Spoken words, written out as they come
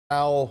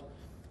how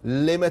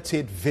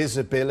limited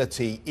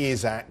visibility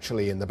is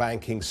actually in the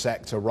banking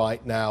sector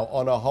right now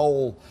on a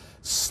whole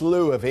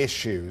slew of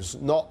issues,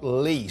 not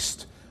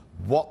least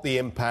what the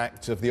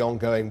impact of the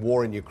ongoing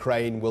war in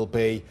Ukraine will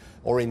be,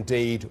 or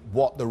indeed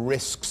what the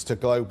risks to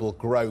global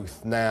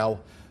growth now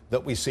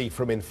that we see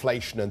from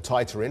inflation and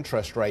tighter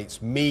interest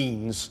rates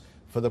means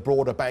for the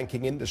broader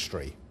banking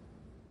industry.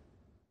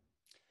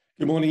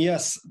 Good morning.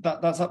 Yes,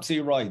 that's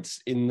absolutely right.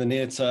 In the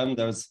near term,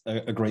 there's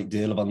a great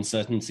deal of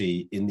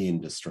uncertainty in the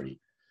industry.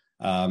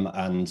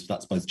 And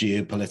that's both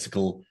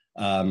geopolitical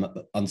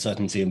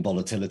uncertainty and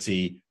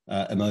volatility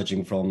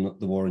emerging from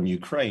the war in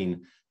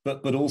Ukraine.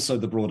 But also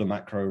the broader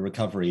macro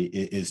recovery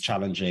is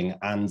challenging,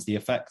 and the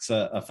effects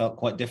are felt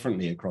quite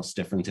differently across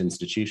different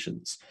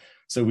institutions.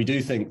 So we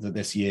do think that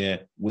this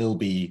year will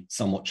be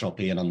somewhat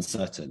choppy and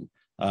uncertain,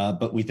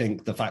 but we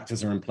think the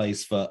factors are in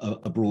place for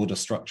a broader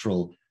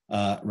structural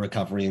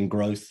recovery and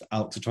growth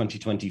out to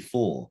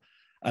 2024.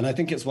 And I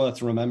think it's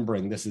worth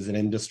remembering this is an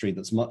industry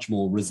that's much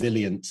more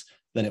resilient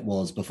than it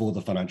was before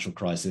the financial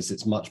crisis.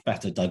 It's much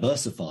better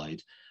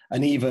diversified.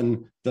 And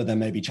even though there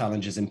may be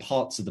challenges in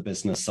parts of the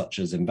business, such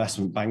as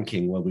investment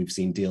banking, where we've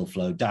seen deal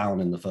flow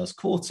down in the first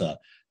quarter,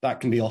 that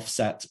can be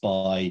offset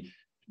by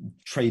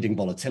trading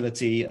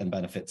volatility and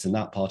benefits in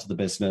that part of the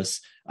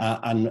business,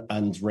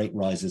 and rate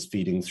rises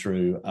feeding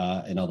through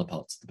in other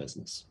parts of the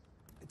business.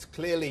 It's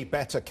clearly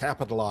better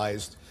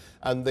capitalized,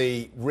 and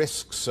the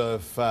risks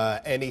of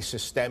any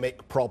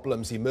systemic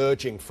problems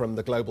emerging from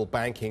the global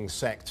banking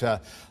sector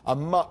are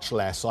much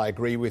less, I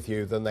agree with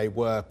you, than they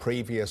were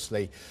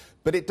previously.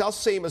 But it does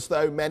seem as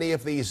though many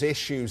of these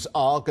issues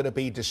are going to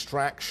be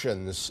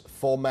distractions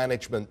for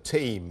management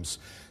teams.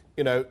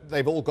 You know,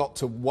 they've all got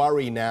to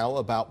worry now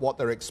about what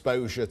their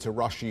exposure to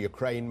Russia,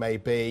 Ukraine may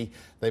be.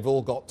 They've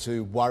all got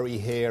to worry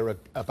here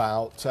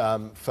about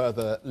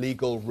further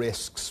legal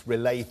risks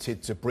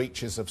related to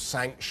breaches of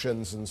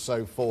sanctions and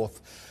so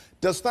forth.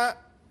 Does that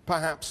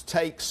perhaps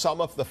take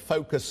some of the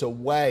focus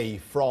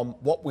away from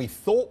what we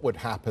thought would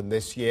happen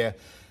this year,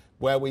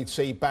 where we'd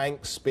see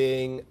banks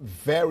being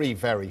very,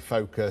 very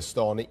focused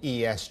on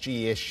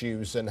ESG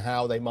issues and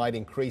how they might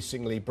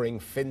increasingly bring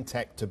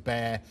fintech to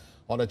bear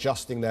on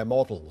adjusting their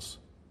models?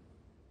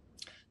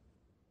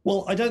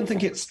 Well, I don't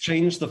think it's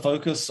changed the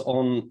focus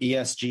on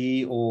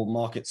ESG or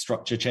market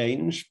structure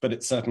change, but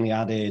it's certainly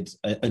added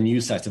a new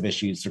set of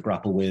issues to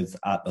grapple with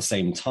at the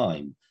same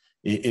time.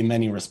 In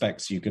many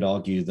respects, you could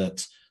argue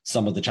that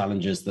some of the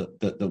challenges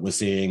that we're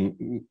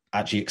seeing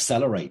actually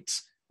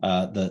accelerate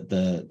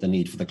the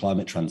need for the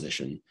climate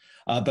transition.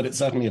 But it's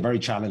certainly a very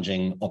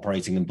challenging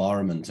operating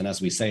environment. And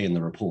as we say in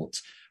the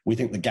report, we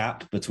think the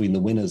gap between the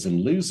winners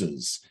and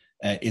losers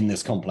in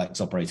this complex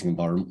operating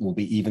environment will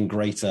be even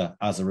greater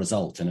as a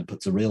result, and it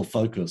puts a real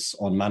focus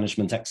on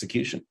management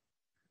execution.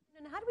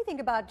 And how do we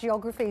think about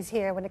geographies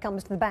here when it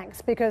comes to the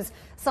banks? Because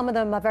some of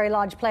them are very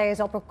large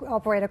players,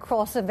 operate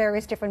across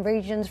various different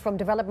regions, from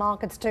developed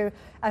markets to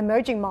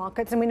emerging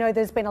markets. And we know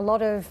there's been a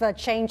lot of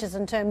changes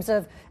in terms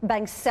of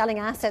banks selling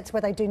assets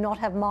where they do not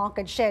have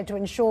market share to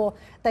ensure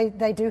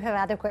they do have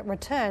adequate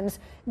returns.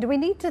 Do we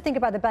need to think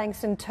about the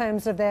banks in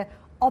terms of their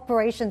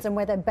operations and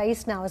where they're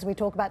based now, as we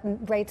talk about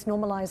rates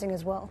normalizing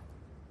as well?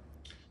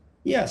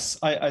 Yes,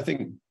 I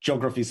think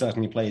geography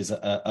certainly plays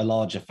a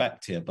large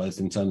effect here, both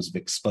in terms of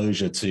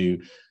exposure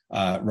to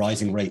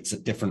rising rates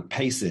at different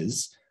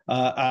paces,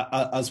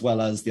 as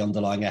well as the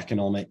underlying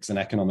economics and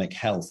economic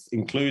health,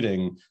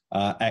 including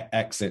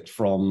exit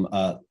from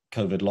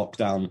COVID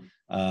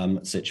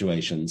lockdown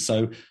situations.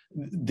 So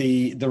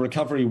the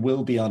recovery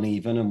will be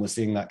uneven, and we're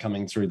seeing that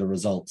coming through the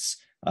results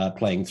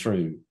playing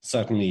through.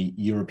 Certainly,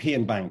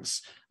 European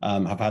banks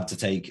have had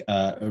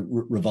to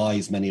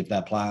revise many of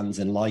their plans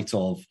in light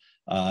of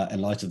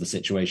the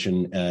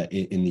situation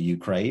in the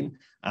Ukraine,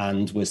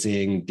 and we're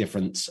seeing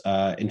different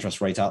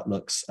interest rate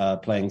outlooks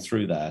playing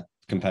through there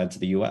compared to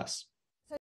the US.